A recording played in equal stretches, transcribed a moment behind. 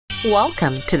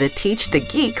Welcome to the Teach the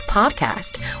Geek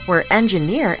podcast, where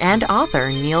engineer and author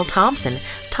Neil Thompson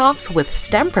talks with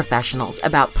STEM professionals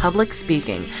about public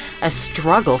speaking, a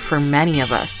struggle for many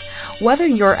of us. Whether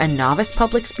you're a novice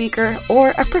public speaker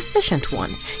or a proficient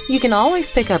one, you can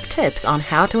always pick up tips on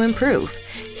how to improve.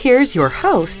 Here's your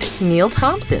host, Neil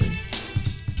Thompson.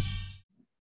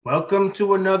 Welcome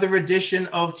to another edition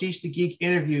of Teach the Geek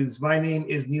Interviews. My name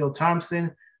is Neil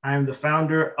Thompson. I am the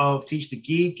founder of Teach the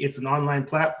Geek. It's an online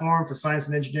platform for science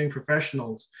and engineering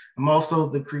professionals. I'm also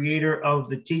the creator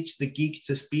of the Teach the Geek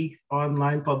to Speak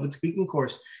online public speaking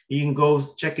course. You can go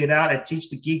check it out at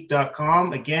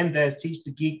teachthegeek.com. Again, that's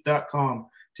teachthegeek.com.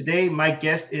 Today, my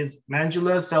guest is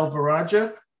Manjula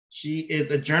Selvarajah. She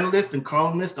is a journalist and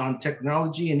columnist on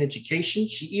technology and education.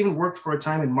 She even worked for a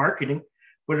time in marketing,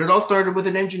 but it all started with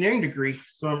an engineering degree.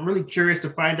 So I'm really curious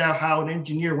to find out how an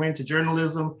engineer went to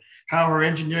journalism, how her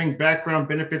engineering background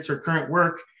benefits her current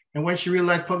work, and when she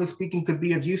realized public speaking could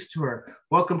be of use to her.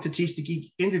 Welcome to Teach the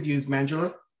Geek Interviews,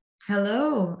 Manjula.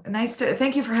 Hello,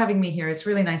 thank you for having me here. It's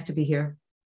really nice to be here.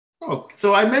 Oh,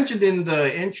 so I mentioned in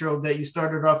the intro that you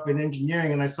started off in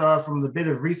engineering, and I saw from the bit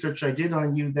of research I did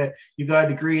on you that you got a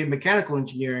degree in mechanical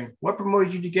engineering. What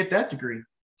promoted you to get that degree?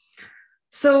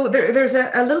 So there's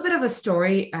a little bit of a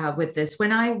story with this.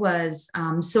 When I was,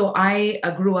 I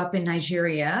grew up in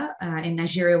Nigeria,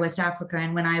 West Africa.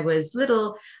 And when I was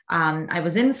little, I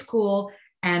was in school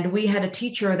and we had a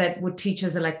teacher that would teach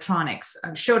us electronics.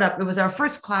 Showed up, it was our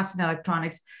first class in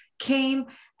electronics, came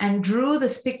and drew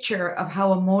this picture of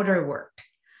how a motor worked.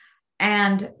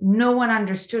 And no one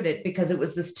understood it because it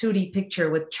was this 2D picture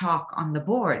with chalk on the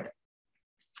board.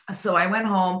 So I went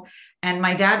home and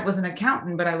my dad was an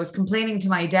accountant, but I was complaining to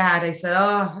my dad. I said,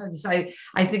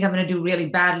 I think I'm going to do really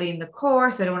badly in the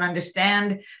course. I don't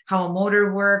understand how a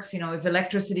motor works. You know, if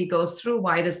electricity goes through,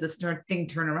 why does this thing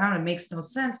turn around? It makes no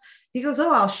sense. He goes,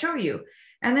 I'll show you.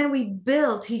 And then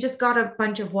he just got a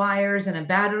bunch of wires and a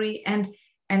battery and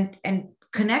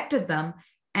connected them.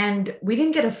 And we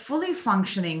didn't get a fully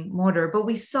functioning motor, but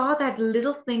we saw that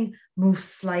little thing move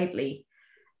slightly.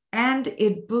 And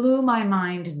it blew my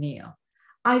mind, Neil.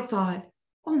 I thought,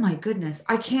 oh my goodness,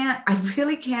 I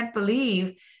really can't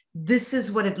believe this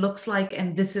is what it looks like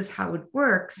and this is how it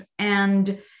works.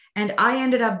 And I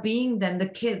ended up being then the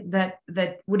kid that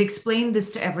would explain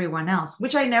this to everyone else,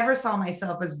 which I never saw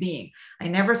myself as being. I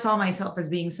never saw myself as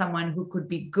being someone who could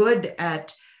be good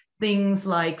at things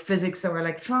like physics or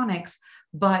electronics,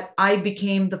 but I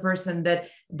became the person that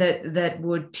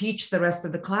would teach the rest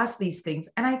of the class these things.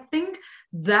 And I think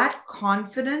that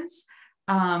confidence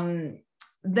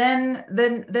then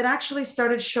actually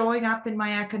started showing up in my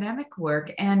academic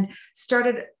work and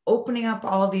started opening up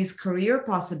all these career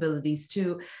possibilities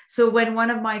too. So when one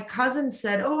of my cousins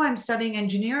said, I'm studying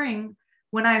engineering,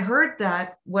 when I heard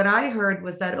that, what I heard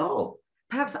was that,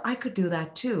 perhaps I could do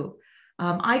that too.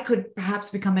 I could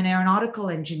perhaps become an aeronautical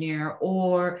engineer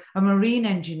or a marine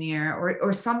engineer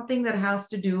or something that has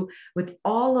to do with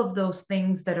all of those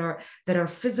things that are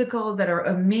physical, that are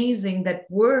amazing, that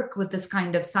work with this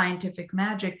kind of scientific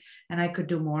magic. And I could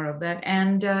do more of that.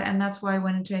 And that's why I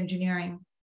went into engineering.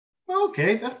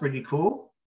 Okay, that's pretty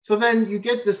cool. So then you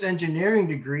get this engineering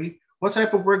degree. What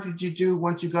type of work did you do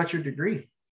once you got your degree?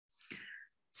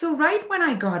 So right when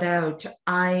I got out,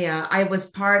 I was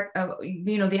part of,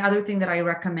 the other thing that I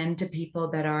recommend to people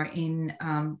that are in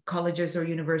colleges or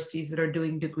universities that are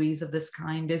doing degrees of this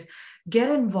kind is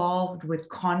get involved with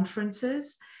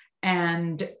conferences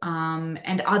and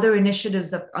other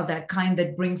initiatives of that kind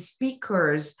that bring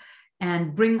speakers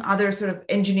and bring other sort of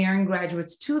engineering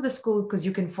graduates to the school because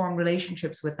you can form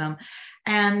relationships with them.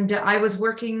 And I was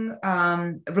working,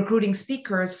 recruiting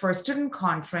speakers for a student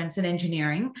conference in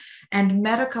engineering and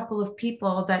met a couple of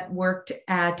people that worked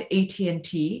at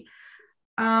AT&T.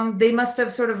 They must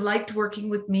have sort of liked working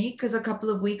with me because a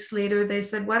couple of weeks later, they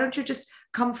said, why don't you just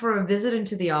come for a visit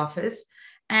into the office?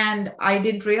 And I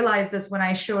didn't realize this when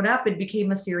I showed up, it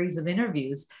became a series of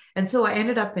interviews. And so I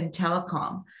ended up in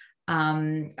telecom.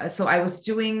 So I was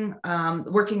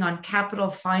working on capital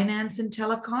finance in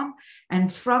telecom.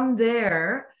 And from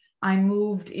there, I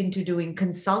moved into doing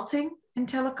consulting in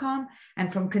telecom.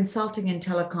 And from consulting in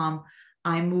telecom,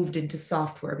 I moved into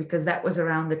software because that was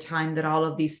around the time that all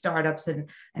of these startups and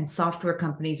software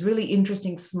companies, really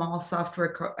interesting small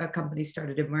software companies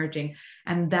started emerging.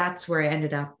 And that's where I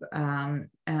ended up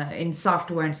in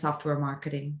software and software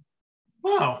marketing.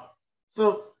 Wow.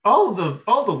 So all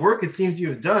the work it seems you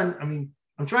have done, I mean,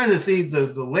 I'm trying to see the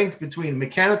link between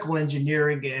mechanical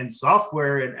engineering and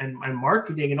software and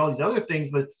marketing and all these other things,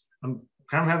 but I'm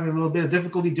kind of having a little bit of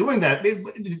difficulty doing that.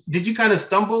 Did you kind of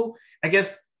stumble, I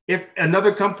guess, if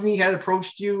another company had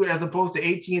approached you as opposed to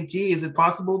AT&T, is it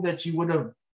possible that you would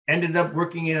have ended up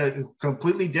working in a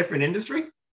completely different industry?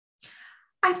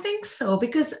 I think so,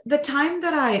 because the time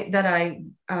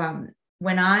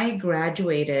when I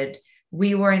graduated,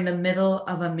 we were in the middle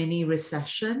of a mini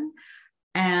recession,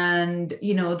 and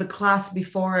the class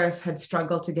before us had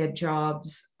struggled to get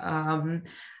jobs.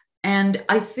 And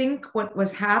I think what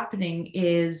was happening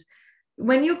is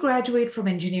when you graduate from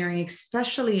engineering,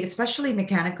 especially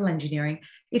mechanical engineering,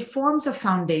 it forms a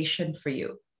foundation for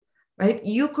you, right?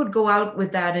 You could go out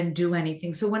with that and do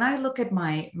anything. So when I look at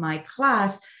my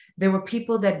class, there were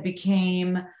people that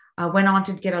went on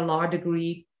to get a law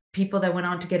degree, people that went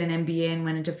on to get an MBA and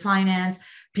went into finance,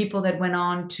 people that went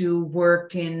on to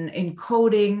work in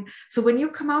coding. So when you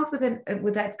come out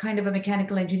with that kind of a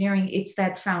mechanical engineering, it's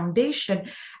that foundation.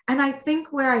 And I think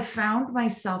where I found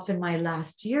myself in my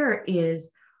last year is,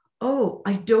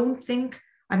 I don't think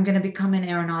I'm going to become an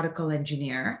aeronautical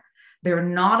engineer. There are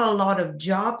not a lot of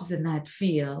jobs in that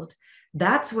field.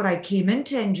 That's what I came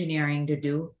into engineering to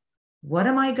do. What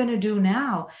am I going to do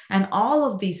now? And all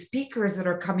of these speakers that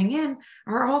are coming in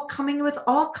are all coming with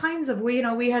all kinds of, we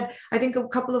had, I think a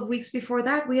couple of weeks before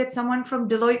that, we had someone from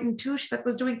Deloitte and Touche that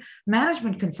was doing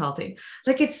management consulting.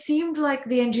 Like, it seemed like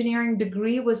the engineering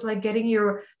degree was like getting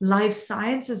your life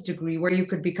sciences degree, where you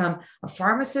could become a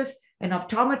pharmacist, an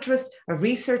optometrist, a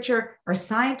researcher, or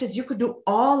scientist. You could do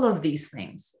all of these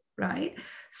things, right?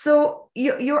 So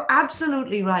you're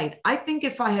absolutely right. I think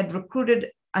if I had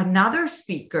recruited another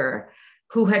speaker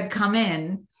who had come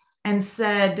in and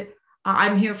said,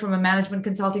 I'm here from a management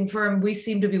consulting firm. We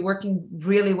seem to be working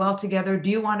really well together. Do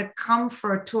you want to come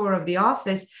for a tour of the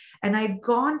office? And I'd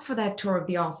gone for that tour of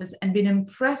the office and been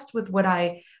impressed with what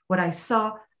I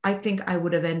saw. I think I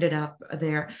would have ended up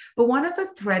there. But one of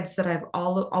the threads that I've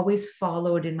always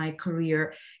followed in my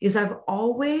career is I've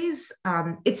always,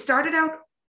 it started out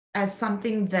as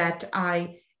something that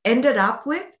I ended up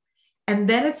with, and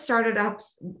then it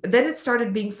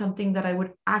started being something that I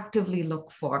would actively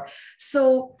look for.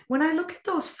 So when I look at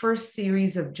those first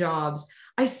series of jobs,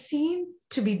 I seem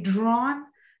to be drawn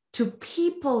to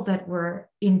people that were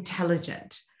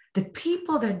intelligent, the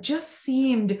people that just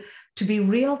seemed to be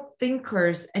real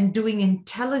thinkers and doing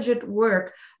intelligent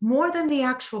work more than the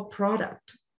actual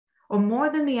product or more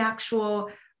than the actual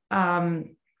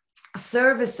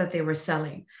service that they were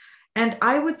selling. And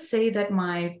I would say that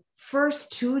my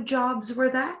first two jobs were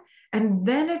that. And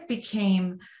then it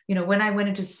became, when I went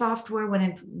into software,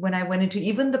 when I went into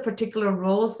even the particular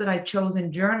roles that I chose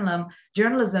in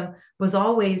journalism was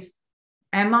always,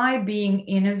 am I being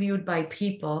interviewed by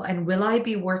people, and will I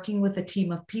be working with a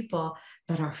team of people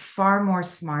that are far more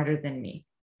smarter than me?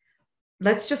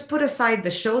 Let's just put aside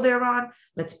the show they're on.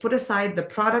 Let's put aside the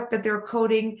product that they're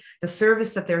coding, the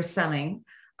service that they're selling.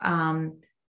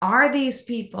 Are these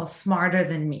people smarter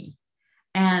than me?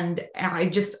 And I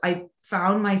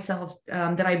found myself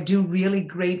that I do really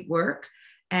great work,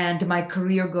 and my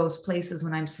career goes places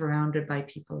when I'm surrounded by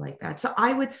people like that. So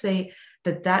I would say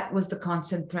that was the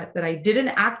constant threat that I didn't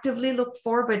actively look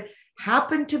for, but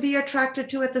happened to be attracted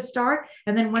to at the start.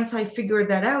 And then once I figured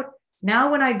that out,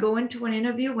 now when I go into an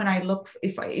interview, when I look,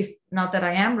 if not that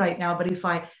I am right now, but if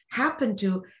I happen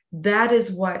to, that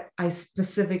is what I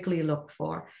specifically look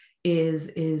for,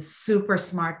 is super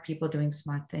smart people doing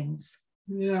smart things.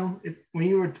 When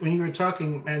you were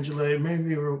talking, Angela, it made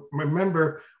me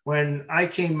remember when I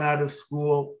came out of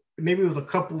school. Maybe it was a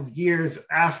couple of years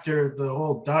after the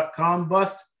whole .com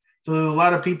bust. So there were a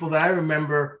lot of people that I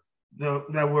remember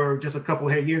that were just a couple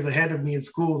of years ahead of me in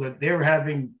school, that they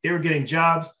were getting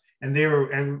jobs, and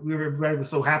everybody was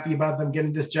so happy about them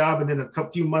getting this job, and then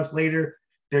a few months later,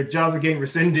 their jobs are getting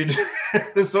rescinded.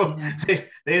 So they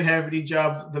didn't have any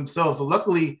jobs themselves. So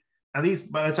luckily, at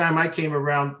least by the time I came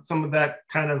around, some of that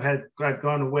kind of had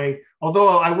gone away. Although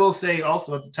I will say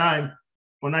also at the time,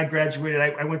 when I graduated,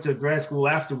 I went to grad school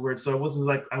afterwards. So it wasn't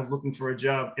like I was looking for a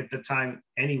job at the time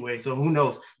anyway. So who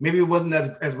knows? Maybe it wasn't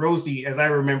as rosy as I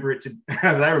remember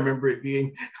it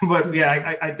being. But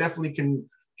yeah, I definitely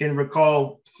can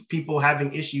recall people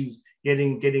having issues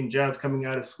getting jobs coming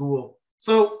out of school.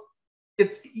 So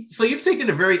you've taken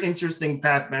a very interesting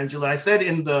path, Angela. I said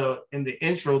in the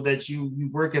intro that you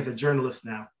work as a journalist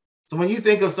now. So when you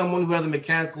think of someone who has a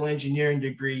mechanical engineering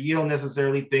degree, you don't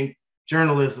necessarily think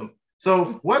journalism.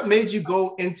 So what made you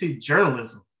go into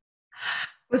journalism?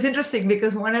 It was interesting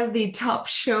because one of the top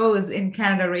shows in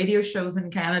Canada, radio shows in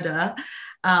Canada,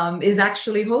 is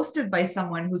actually hosted by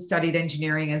someone who studied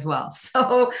engineering as well.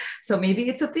 So maybe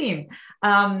it's a theme.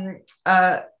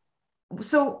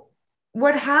 So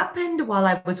what happened while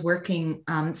I was working,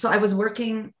 so I was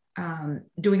working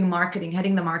doing marketing,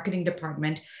 heading the marketing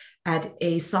department at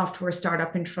a software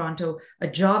startup in Toronto, a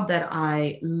job that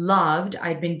I loved.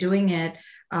 I'd been doing it.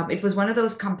 It was one of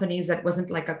those companies that wasn't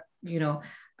like a,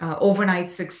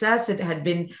 overnight success. It had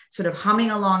been sort of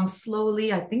humming along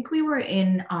slowly. I think we were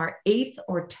in our 8th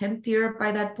or 10th year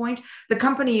by that point. The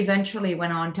company eventually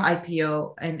went on to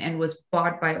IPO and was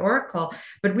bought by Oracle,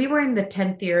 but we were in the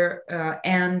 10th year,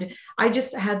 and I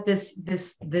just had this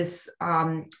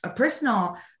a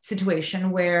personal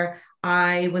situation where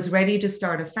I was ready to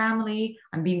start a family.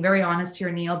 I'm being very honest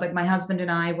here, Neil, but my husband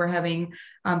and I were having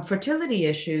fertility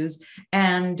issues,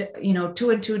 and 2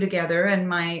 and 2 together. And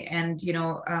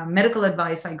medical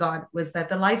advice I got was that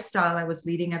the lifestyle I was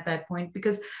leading at that point,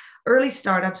 because early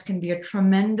startups can be a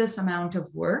tremendous amount of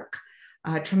work,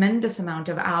 a tremendous amount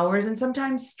of hours, and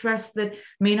sometimes stress that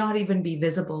may not even be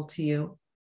visible to you.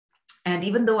 And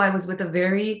even though I was with a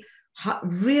very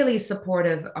really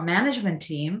supportive management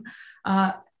team,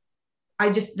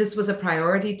 this was a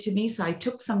priority to me. So I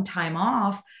took some time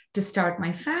off to start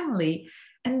my family.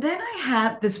 And then I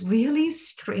had this really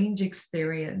strange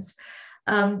experience.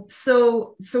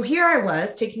 So here I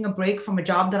was taking a break from a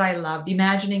job that I loved,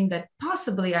 imagining that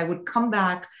possibly I would come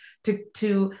back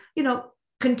to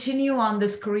continue on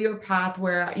this career path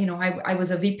where, I was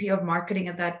a VP of marketing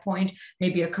at that point.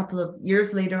 Maybe a couple of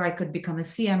years later, I could become a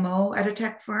CMO at a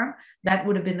tech firm. That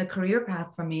would have been the career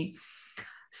path for me.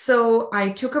 So I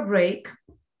took a break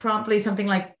promptly, something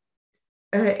like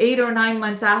 8 or 9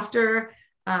 months after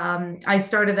I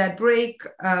started that break.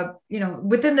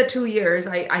 Within the 2 years,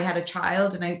 I had a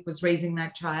child and I was raising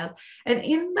that child. And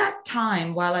in that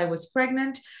time, while I was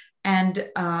pregnant and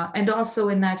also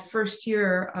in that first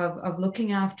year of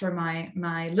looking after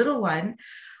my little one,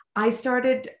 I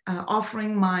started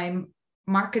offering my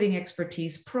marketing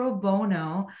expertise pro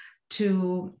bono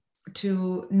to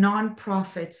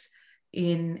nonprofits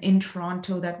in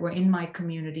Toronto that were in my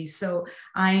community. So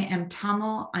I am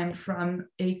Tamil. I'm from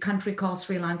a country called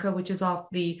Sri Lanka, which is off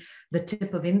the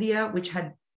tip of India, which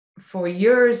had for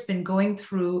years been going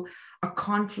through a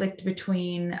conflict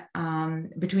between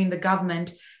the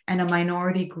government and a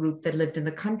minority group that lived in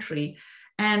the country.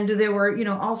 And there were,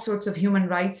 all sorts of human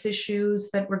rights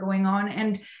issues that were going on,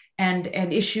 and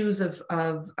issues that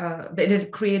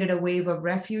had created a wave of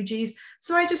refugees.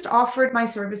 So I just offered my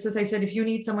services. I said, if you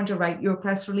need someone to write your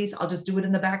press release, I'll just do it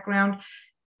in the background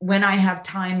when I have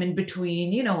time in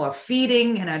between, a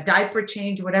feeding and a diaper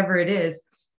change, whatever it is.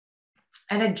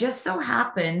 And it just so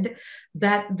happened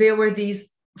that there were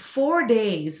these 4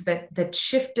 days that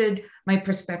shifted my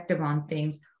perspective on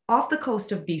things. Off the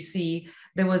coast of BC,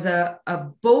 there was a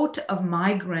boat of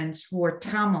migrants who were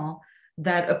Tamil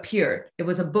that appeared. It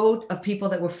was a boat of people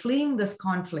that were fleeing this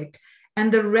conflict.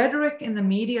 And the rhetoric in the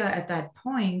media at that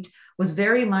point was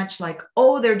very much like,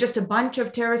 oh, they're just a bunch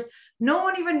of terrorists. No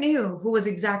one even knew who was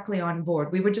exactly on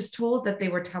board. We were just told that they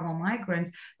were Tamil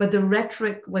migrants, but the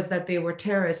rhetoric was that they were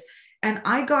terrorists. And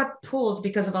I got pulled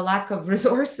because of a lack of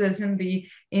resources in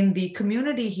the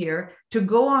community here to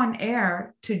go on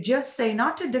air to just say,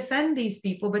 not to defend these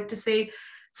people, but to say,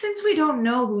 since we don't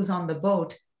know who's on the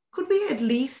boat, could we at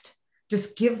least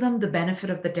just give them the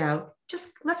benefit of the doubt?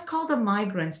 Just let's call them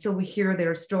migrants till we hear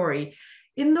their story.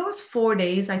 In those 4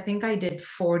 days, I think I did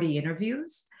 40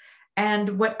 interviews.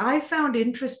 And what I found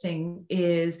interesting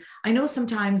is, I know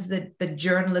sometimes the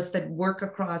journalists that work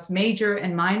across major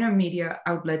and minor media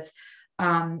outlets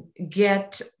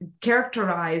get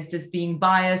characterized as being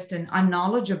biased and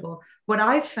unknowledgeable. What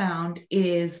I found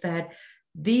is that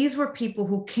these were people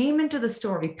who came into the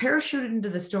story, parachuted into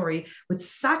the story with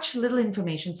such little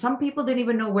information. Some people didn't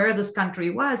even know where this country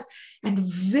was. And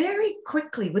very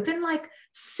quickly, within like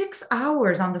 6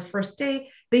 hours on the first day,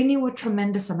 they knew a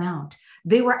tremendous amount.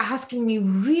 They were asking me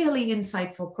really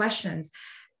insightful questions.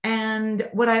 And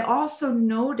what I also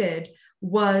noted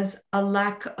was a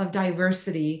lack of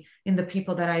diversity in the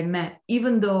people that I met,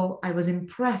 even though I was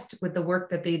impressed with the work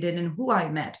that they did and who I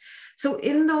met. So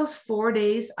in those 4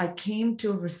 days, I came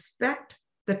to respect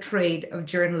the trade of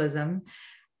journalism.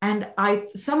 And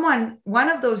one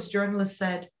of those journalists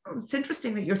said, oh, it's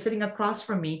interesting that you're sitting across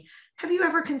from me. Have you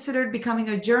ever considered becoming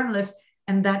a journalist?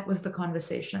 And that was the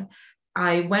conversation.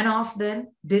 I went off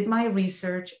then, did my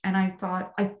research, and I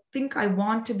thought, I think I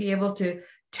want to be able to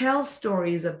tell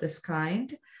stories of this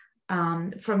kind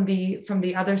from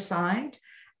the other side,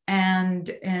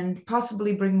 and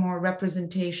possibly bring more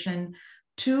representation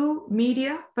to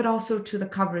media, but also to the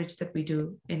coverage that we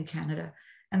do in Canada.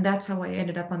 And that's how I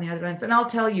ended up on the other ends. And I'll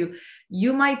tell you,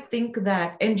 you might think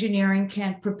that engineering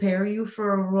can't prepare you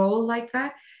for a role like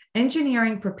that.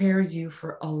 Engineering prepares you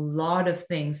for a lot of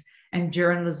things, and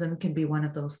journalism can be one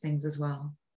of those things as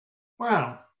well.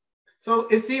 Wow. So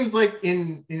it seems like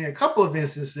in a couple of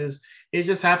instances, it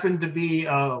just happened to be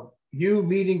you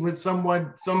meeting with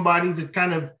somebody to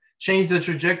kind of change the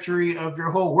trajectory of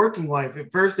your whole working life.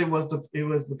 At first, it was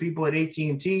the people at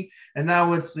AT&T, and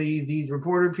now it's these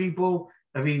reporter people.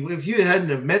 I mean, if you hadn't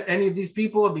have met any of these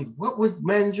people, I mean, what would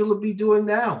Manjula be doing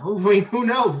now? I mean, who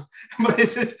knows? But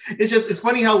it's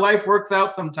funny how life works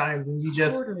out sometimes, and you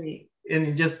just Totally.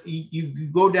 and just you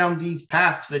go down these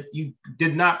paths that you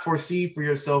did not foresee for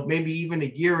yourself, maybe even a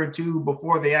year or two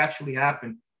before they actually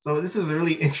happen. So this is a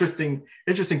really interesting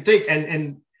take,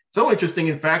 and so interesting,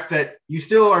 in fact, that you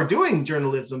still are doing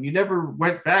journalism. You never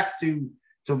went back to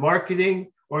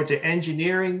marketing or to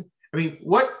engineering. I mean,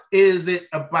 what is it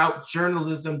about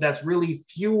journalism that's really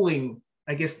fueling,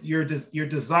 I guess, your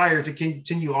desire to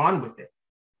continue on with it?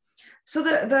 So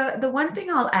the one thing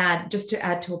I'll add, just to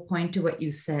add to a point to what you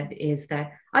said, is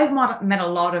that I've met a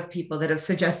lot of people that have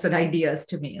suggested ideas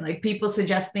to me. Like people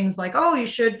suggest things like, oh, you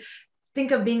should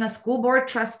think of being a school board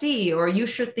trustee, or you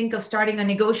should think of starting a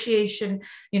negotiation,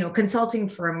 consulting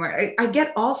firm. Where I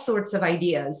get all sorts of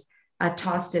ideas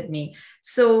tossed at me.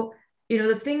 So,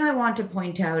 the thing I want to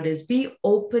point out is be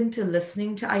open to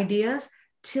listening to ideas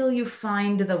till you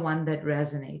find the one that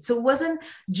resonates. So it wasn't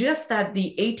just that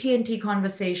the AT&T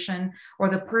conversation or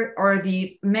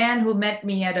the man who met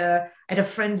me at a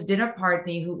friend's dinner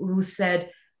party who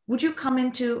said, would you come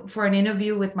into for an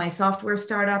interview with my software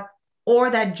startup?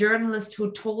 Or that journalist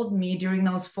who told me during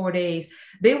those 4 days.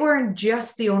 They weren't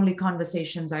just the only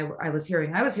conversations I was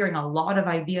hearing. I was hearing a lot of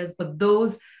ideas, but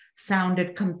those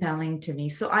sounded compelling to me.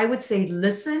 So I would say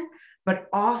listen, but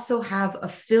also have a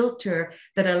filter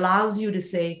that allows you to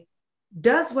say,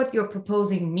 does what you're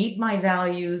proposing meet my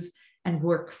values and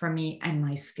work for me and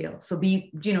my skills? So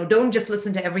don't just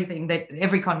listen to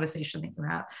every conversation that you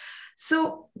have.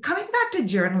 So coming back to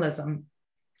journalism,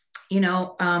 and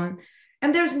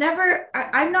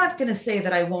I'm not going to say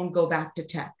that I won't go back to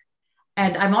tech.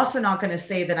 And I'm also not going to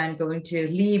say that I'm going to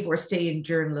leave or stay in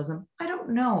journalism. I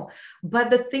don't know.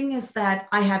 But the thing is that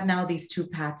I have now these two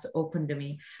paths open to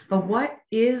me. But what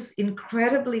is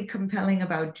incredibly compelling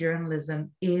about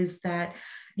journalism is that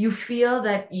you feel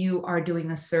that you are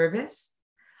doing a service.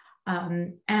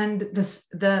 And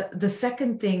the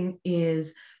second thing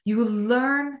is you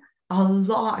learn a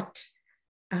lot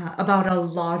about a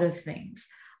lot of things.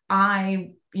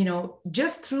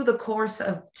 Just through the course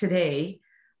of today,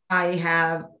 I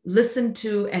have listened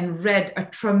to and read a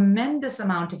tremendous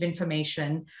amount of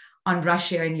information on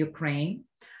Russia and Ukraine.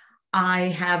 I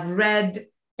have read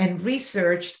and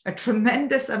researched a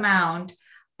tremendous amount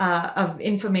of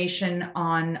information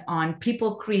on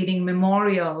people creating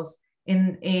memorials.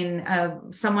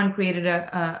 Someone created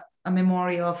a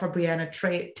memorial for Breonna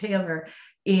Taylor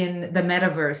in the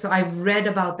metaverse. So I've read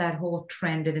about that whole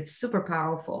trend, and it's super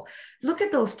powerful. Look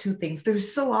at those two things. They're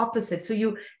so opposite. So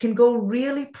you can go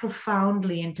really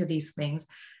profoundly into these things.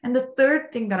 And the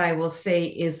third thing that I will say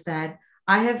is that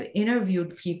I have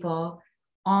interviewed people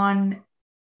on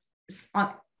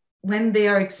when they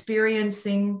are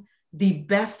experiencing the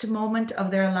best moment of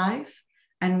their life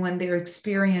and when they're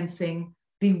experiencing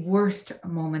the worst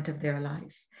moment of their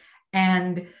life.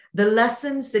 And the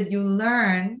lessons that you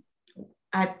learn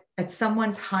at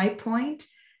someone's high point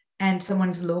and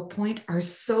someone's low point are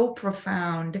so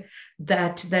profound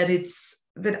that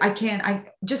I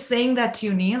just saying that to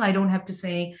you, Neil, I don't have to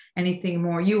say anything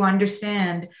more. You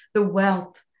understand the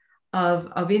wealth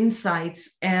of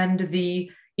insights and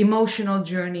the emotional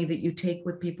journey that you take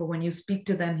with people when you speak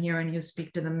to them here and you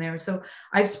speak to them there. So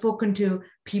I've spoken to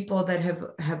people that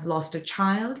have lost a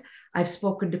child. I've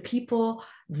spoken to people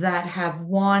that have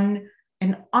won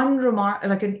an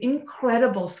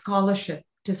incredible scholarship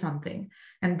to something.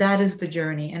 And that is the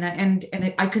journey. And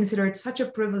I consider it such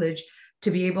a privilege to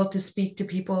be able to speak to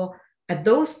people at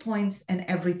those points and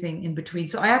everything in between.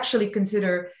 So I actually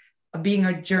consider being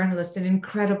a journalist an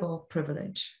incredible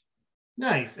privilege.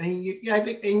 Nice. And I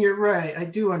think, and you're right. I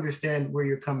do understand where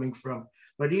you're coming from.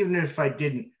 But even if I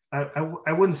didn't,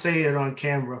 I wouldn't say it on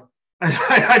camera.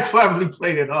 I'd probably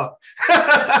play it off.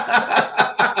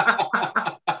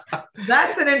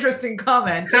 That's an interesting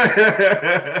comment.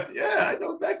 Yeah, I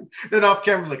know that. Then off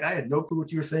camera, like, I had no clue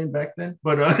what you were saying back then.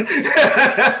 But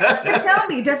tell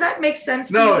me, does that make sense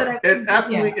to no, you? That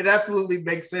it absolutely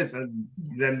makes sense, and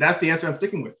then that's the answer I'm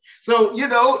sticking with. So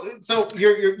so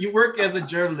you work as a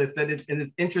journalist, and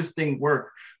it's interesting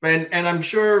work. And I'm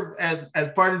sure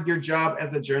as part of your job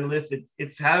as a journalist,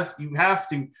 you have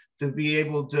to be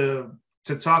able to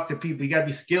talk to people. You got to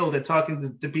be skilled at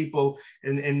talking to people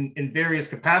in various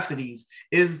capacities.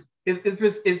 Is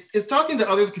talking to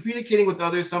others, communicating with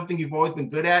others, something you've always been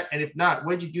good at? And if not,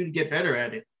 what did you do to get better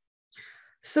at it?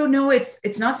 So no,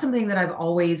 it's not something that I've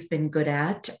always been good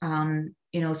at.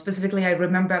 Specifically, I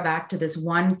remember back to this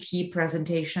one key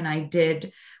presentation I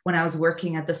did when I was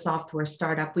working at the software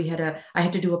startup. I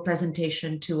had to do a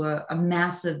presentation to a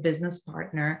massive business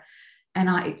partner, and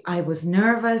I was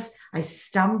nervous. I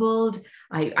stumbled.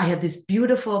 I had this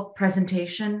beautiful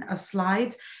presentation of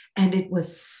slides, and it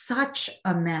was such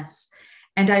a mess.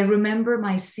 And I remember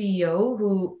my CEO,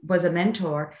 who was a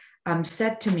mentor,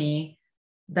 said to me,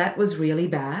 "That was really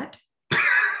bad."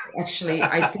 Actually,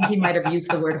 I think he might have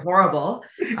used the word horrible.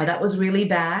 That was really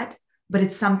bad, but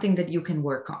it's something that you can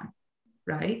work on,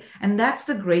 right? And that's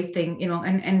the great thing,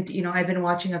 and I've been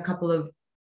watching a couple of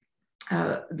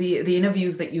the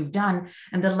interviews that you've done,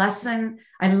 and the lesson,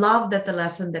 I love that the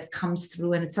lesson that comes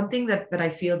through, and it's something that I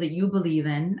feel that you believe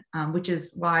in, which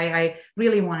is why I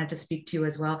really wanted to speak to you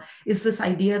as well, is this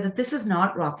idea that this is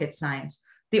not rocket science.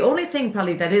 The only thing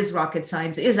probably that is rocket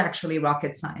science is actually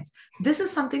rocket science. This is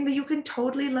something that you can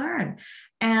totally learn.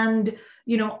 And,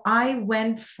 I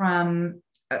went from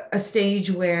a stage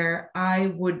where I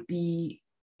would be,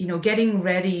 getting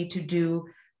ready to do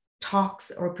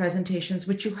talks or presentations,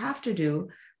 which you have to do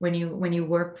when you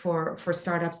work for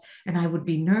startups. And I would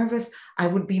be nervous. I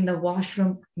would be in the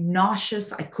washroom,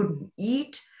 nauseous. I couldn't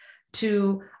eat,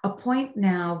 to a point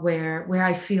now where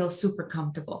I feel super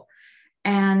comfortable.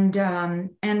 And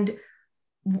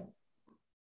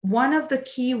one of the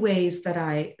key ways that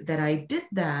I did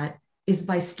that is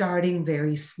by starting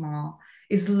very small,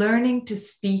 is learning to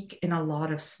speak in a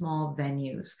lot of small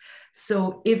venues.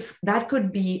 So if that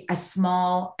could be as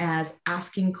small as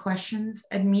asking questions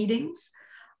at meetings,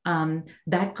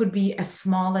 that could be as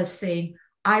small as saying,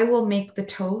 "I will make the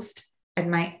toast at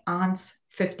my aunt's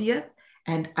 50th.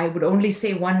 And I would only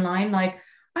say one line like,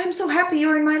 'I'm so happy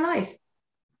you're in my life.'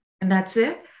 And that's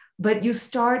it. But you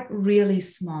start really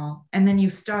small, and then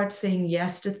you start saying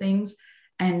yes to things,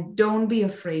 and don't be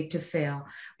afraid to fail.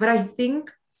 But I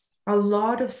think a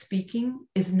lot of speaking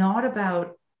is not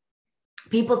about,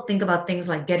 people think about things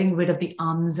like getting rid of the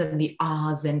ums and the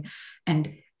ahs, and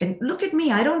look at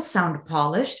me, I don't sound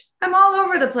polished. I'm all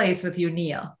over the place with you,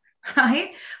 Neil,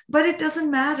 right? But it doesn't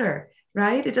matter.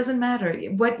 Right? It doesn't matter.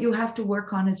 What you have to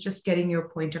work on is just getting your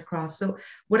point across. So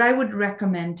what I would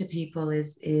recommend to people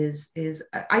is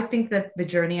I think that the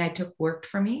journey I took worked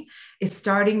for me, is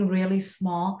starting really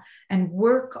small and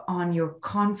work on your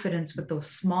confidence with those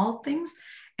small things,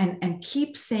 and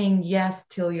keep saying yes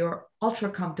till you're ultra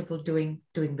comfortable doing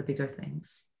the bigger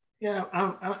things. Yeah,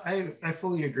 I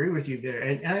fully agree with you there.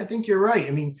 And I think you're right.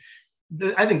 I mean,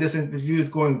 I think this interview is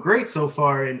going great so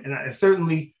far. And I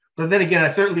certainly, but then again, I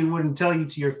certainly wouldn't tell you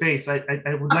to your face. I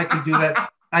would like to do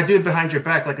that. I do it behind your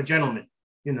back like a gentleman.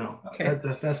 Okay.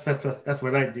 That's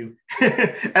what I do.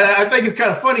 And I think it's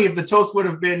kind of funny if the toast would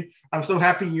have been, "I'm so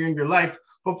happy you're in your life."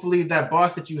 Hopefully that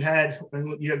boss that you had,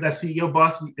 that CEO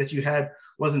boss that you had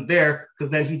wasn't there,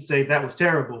 because then he'd say that was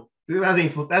terrible.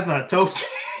 That's not a toast.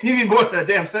 You need more than a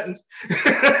damn sentence.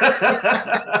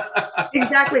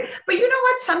 Exactly. But you know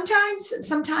what?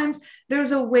 Sometimes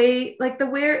there's a way,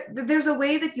 there's a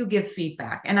way that you give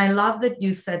feedback. And I love that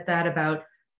you said that about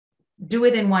do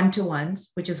it in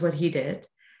one-to-ones, which is what he did.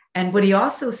 And what he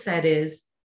also said is,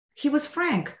 he was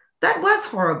frank. That was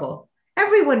horrible.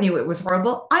 Everyone knew it was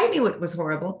horrible. I knew it was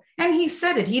horrible. And he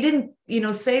said it. He didn't,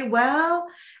 say, well,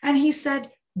 and he said,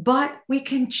 but we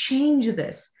can change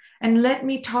this. And let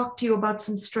me talk to you about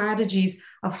some strategies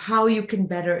of how you can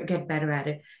get better at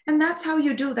it. And that's how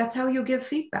you do. That's how you give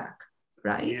feedback,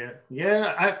 right?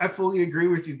 Yeah. I fully agree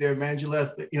with you there,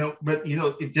 Manjula. But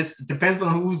it just depends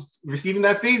on who's receiving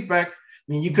that feedback. I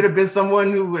mean, you could have been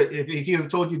someone who, if he had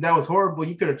told you that was horrible,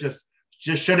 you could have just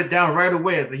shut it down right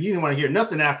away. You didn't want to hear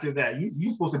nothing after that.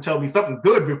 You're supposed to tell me something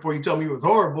good before you tell me it was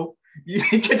horrible. You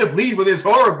can't just leave with "it's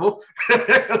horrible."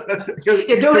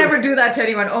 Don't ever do that to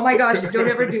anyone. Oh my gosh, don't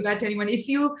ever do that to anyone. If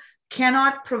you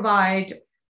cannot provide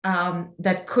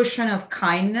that cushion of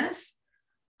kindness,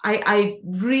 I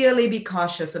really be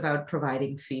cautious about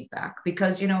providing feedback,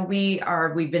 because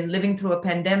we've been living through a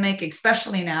pandemic,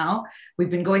 especially now. We've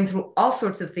been going through all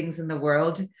sorts of things in the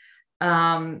world.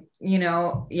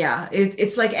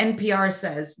 It's like NPR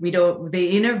says, they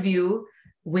interview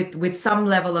with some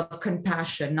level of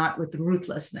compassion, not with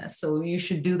ruthlessness. So you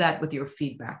should do that with your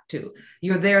feedback too.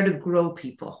 You're there to grow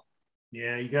people.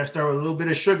 Yeah, you got to start with a little bit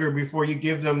of sugar before you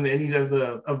give them any of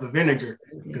the vinegar.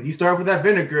 Because you start with that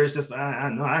vinegar, it's just,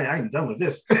 I ain't done with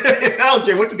this. I don't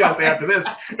care what you got to say after this.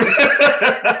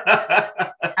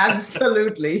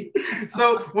 Absolutely.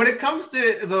 So when it comes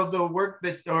to the work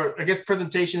that, or I guess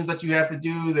presentations that you have to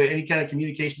do, any kind of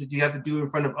communication that you have to do in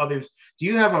front of others, do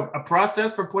you have a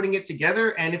process for putting it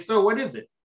together? And if so, what is it?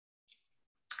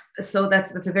 So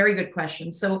that's a very good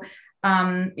question. So,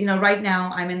 right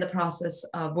now I'm in the process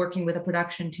of working with a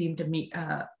production team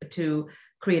to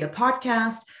create a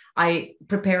podcast. I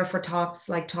prepare for talks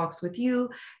like Talks with You,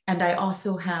 and I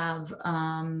also have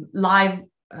live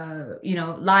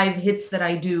hits that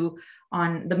I do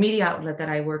on the media outlet that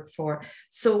I work for.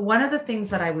 So one of the things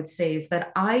that I would say is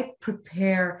that I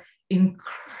prepare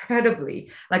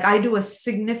incredibly. Like, I do a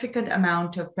significant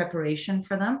amount of preparation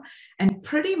for them, and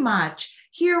pretty much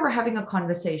here we're having a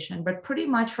conversation, but pretty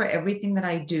much for everything that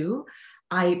I do,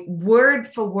 I word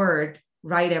for word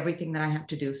write everything that I have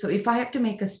to do. So if I have to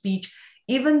make a speech,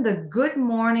 even the good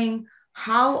morning,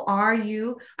 how are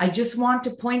you? I just want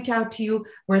to point out to you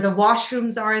where the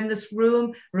washrooms are in this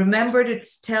room. Remember to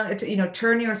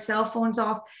turn your cell phones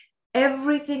off.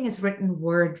 Everything is written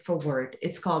word for word.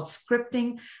 It's called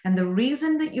scripting. And the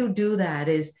reason that you do that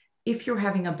is if you're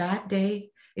having a bad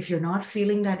day, if you're not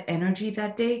feeling that energy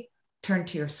that day, turn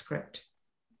to your script,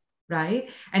 right?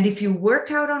 And if you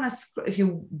work out on if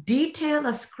you detail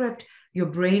a script, your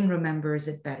brain remembers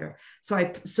it better. So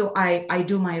I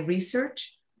do my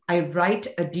research. I write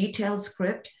a detailed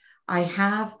script. I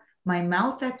have my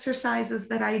mouth exercises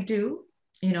that I do,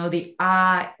 the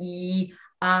E,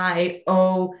 I,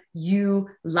 O, U,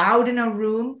 loud in a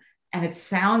room, and it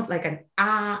sounds like an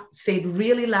ah, say it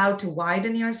really loud to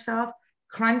widen yourself,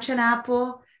 crunch an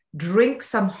apple, drink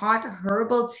some hot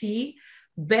herbal tea,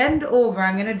 bend over.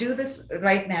 I'm going to do this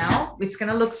right now. It's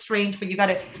going to look strange, but you got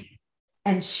to,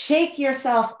 and shake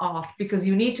yourself off, because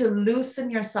you need to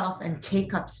loosen yourself and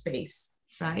take up space,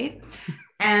 right?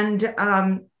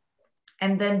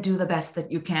 And then do the best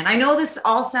that you can. I know this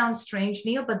all sounds strange,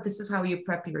 Neil, but this is how you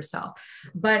prep yourself.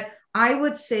 But I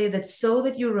would say that so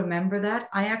that you remember that,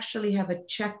 I actually have a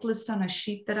checklist on a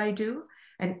sheet that I do.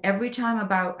 And every time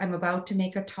I'm about to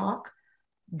make a talk,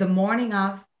 the morning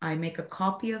of, I make a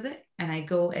copy of it and I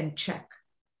go and check.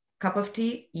 Cup of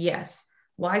tea? Yes.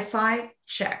 Wi-Fi?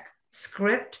 Check.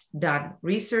 Script? Done.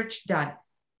 Research? Done.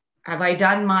 Have I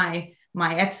done my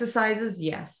exercises?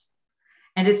 Yes.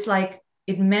 And it's like,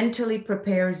 it mentally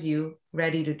prepares you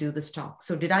ready to do this talk.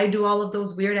 So did I do all of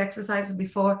those weird exercises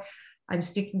before I'm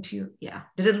speaking to you? Yeah.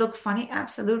 Did it look funny?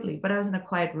 Absolutely. But I was in a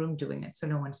quiet room doing it, so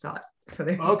no one saw it. So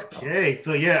there you go.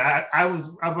 So yeah, I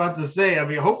was about to say, I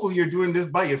mean, hopefully you're doing this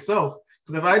by yourself.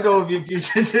 Because if I know if you're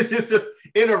just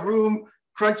in a room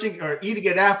crunching or eating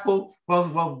an apple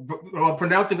while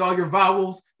pronouncing all your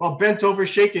vowels while bent over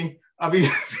shaking, I mean,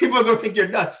 people are going to think you're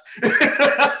nuts. This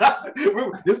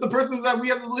is the person that we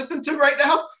have to listen to right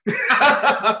now?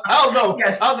 I don't know.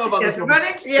 Yes. I don't know about this.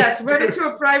 Run into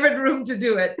a private room to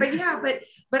do it. But yeah,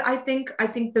 but I think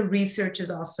the research is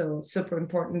also super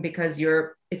important, because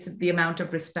it's the amount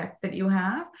of respect that you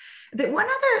have. One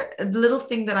other little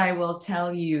thing that I will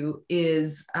tell you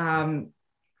is, when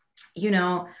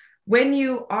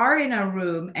you are in a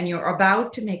room and you're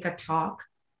about to make a talk,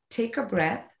 take a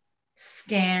breath,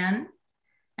 scan,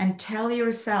 and tell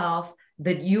yourself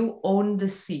that you own the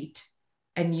seat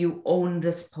and you own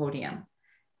this podium,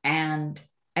 and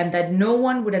that no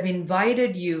one would have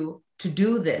invited you to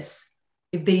do this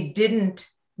if they didn't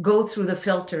go through the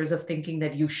filters of thinking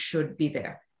that you should be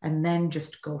there, and then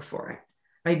just go for it,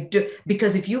 right?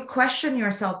 Because if you question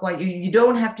yourself, well, you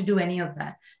don't have to do any of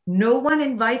that. No one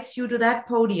invites you to that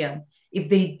podium if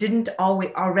they didn't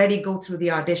already go through the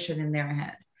audition in their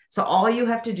head. So all you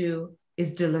have to do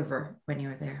is deliver when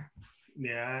you're there.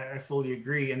 Yeah, I fully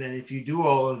agree. And then if you do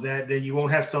all of that, then you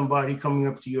won't have somebody coming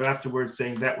up to you afterwards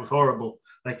saying that was horrible,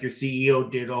 like your CEO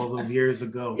did all those years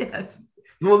ago. Yes.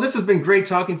 Well, this has been great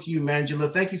talking to you,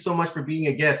 Manjula. Thank you so much for being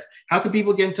a guest. How can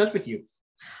people get in touch with you?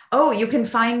 Oh, you can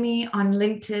find me on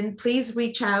LinkedIn. Please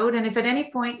reach out. And if at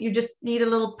any point you just need a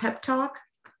little pep talk,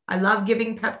 I love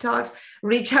giving pep talks,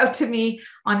 reach out to me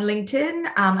on LinkedIn.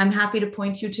 I'm happy to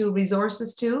point you to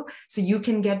resources too, so you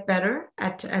can get better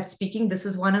at speaking. This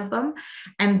is one of them.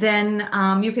 And then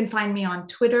you can find me on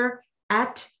Twitter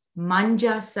at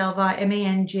Manja Selva,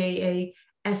 ManjaSelva.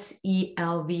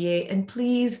 And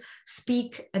please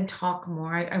speak and talk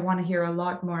more. I want to hear a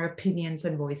lot more opinions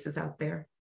and voices out there.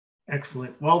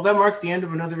 Excellent. Well, that marks the end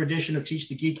of another edition of Teach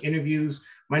the Geek interviews.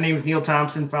 My name is Neil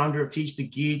Thompson, founder of Teach the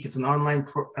Geek. It's an online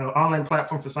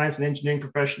platform for science and engineering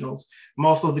professionals. I'm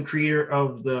also the creator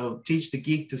of the Teach the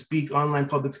Geek to Speak online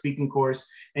public speaking course.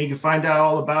 And you can find out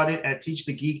all about it at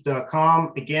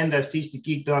teachthegeek.com. Again, that's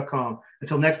teachthegeek.com.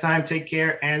 Until next time, take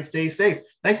care and stay safe.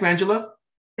 Thanks, Manjula.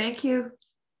 Thank you.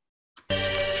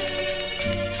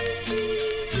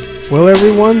 Well,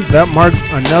 everyone, that marks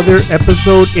another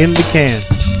episode in the can.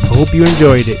 I hope you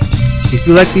enjoyed it. If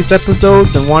you like these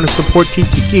episodes and want to support Teach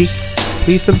the Geek,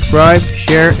 please subscribe,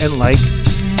 share, and like.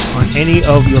 on any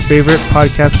of your favorite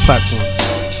podcast platforms.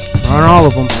 We're on all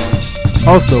of them.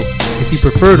 Also, if you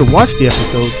prefer to watch the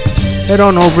episodes, head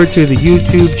on over to the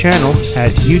YouTube channel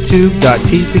at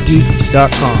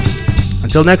youtube.teasethegeek.com.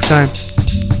 Until next time.